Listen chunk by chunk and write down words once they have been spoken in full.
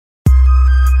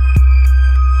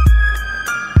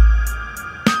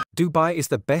Dubai is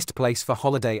the best place for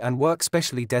holiday and work,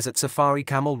 especially desert safari,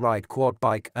 camel ride, quad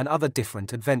bike, and other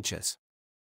different adventures.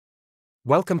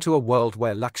 Welcome to a world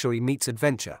where luxury meets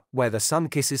adventure, where the sun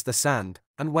kisses the sand,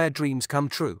 and where dreams come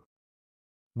true.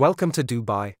 Welcome to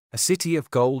Dubai, a city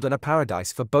of gold and a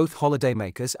paradise for both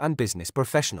holidaymakers and business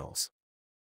professionals.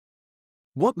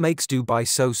 What makes Dubai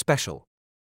so special?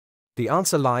 The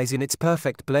answer lies in its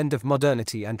perfect blend of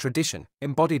modernity and tradition,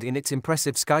 embodied in its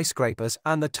impressive skyscrapers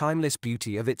and the timeless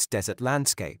beauty of its desert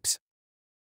landscapes.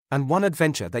 And one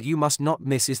adventure that you must not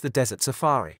miss is the desert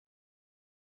safari.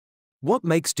 What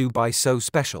makes Dubai so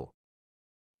special?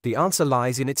 The answer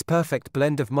lies in its perfect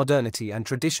blend of modernity and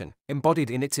tradition, embodied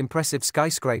in its impressive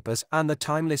skyscrapers and the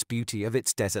timeless beauty of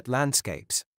its desert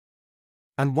landscapes.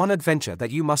 And one adventure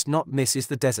that you must not miss is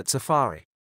the desert safari.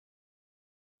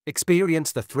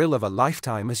 Experience the thrill of a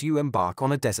lifetime as you embark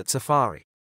on a desert safari.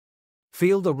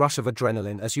 Feel the rush of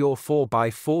adrenaline as your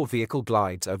 4x4 vehicle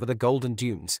glides over the golden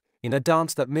dunes, in a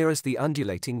dance that mirrors the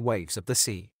undulating waves of the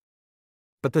sea.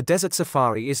 But the desert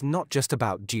safari is not just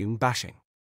about dune bashing.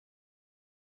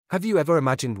 Have you ever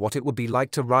imagined what it would be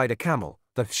like to ride a camel,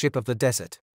 the ship of the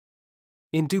desert?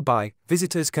 In Dubai,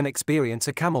 visitors can experience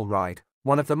a camel ride,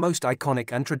 one of the most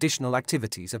iconic and traditional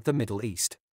activities of the Middle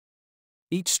East.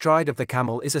 Each stride of the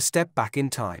camel is a step back in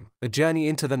time, a journey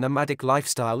into the nomadic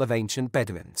lifestyle of ancient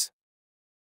Bedouins.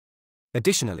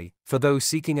 Additionally, for those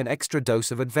seeking an extra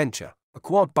dose of adventure, a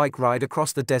quad bike ride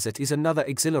across the desert is another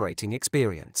exhilarating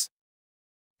experience.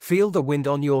 Feel the wind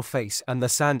on your face and the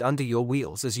sand under your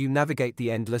wheels as you navigate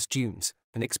the endless dunes,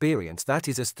 an experience that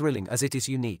is as thrilling as it is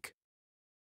unique.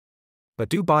 But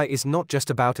Dubai is not just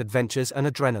about adventures and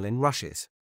adrenaline rushes.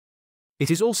 It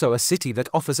is also a city that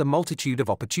offers a multitude of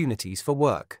opportunities for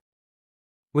work.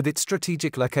 With its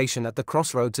strategic location at the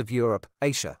crossroads of Europe,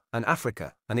 Asia, and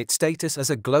Africa, and its status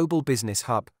as a global business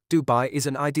hub, Dubai is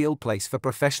an ideal place for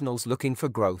professionals looking for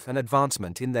growth and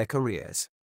advancement in their careers.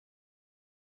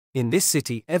 In this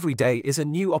city, every day is a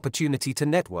new opportunity to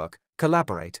network,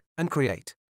 collaborate, and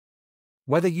create.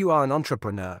 Whether you are an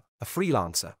entrepreneur, a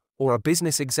freelancer, or a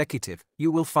business executive,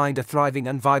 you will find a thriving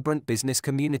and vibrant business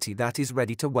community that is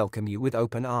ready to welcome you with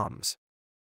open arms.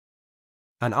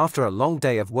 And after a long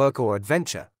day of work or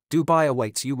adventure, Dubai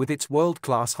awaits you with its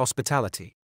world-class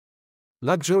hospitality.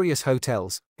 Luxurious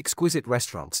hotels, exquisite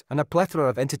restaurants, and a plethora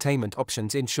of entertainment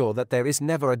options ensure that there is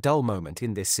never a dull moment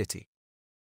in this city.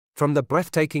 From the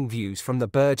breathtaking views from the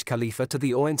Burj Khalifa to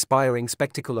the awe-inspiring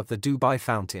spectacle of the Dubai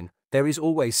Fountain, there is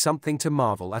always something to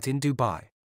marvel at in Dubai.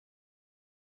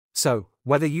 So,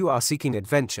 whether you are seeking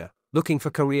adventure, looking for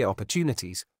career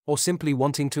opportunities, or simply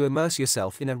wanting to immerse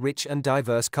yourself in a rich and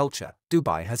diverse culture,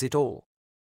 Dubai has it all.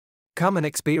 Come and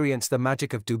experience the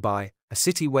magic of Dubai, a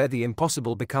city where the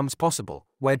impossible becomes possible,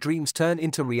 where dreams turn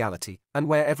into reality, and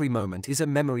where every moment is a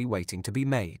memory waiting to be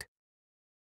made.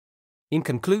 In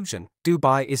conclusion,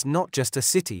 Dubai is not just a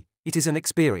city, it is an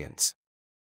experience.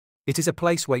 It is a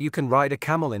place where you can ride a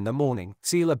camel in the morning,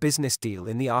 seal a business deal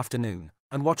in the afternoon,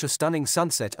 and watch a stunning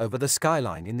sunset over the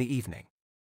skyline in the evening.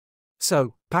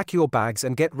 So, pack your bags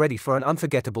and get ready for an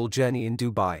unforgettable journey in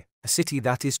Dubai, a city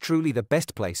that is truly the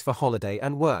best place for holiday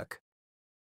and work.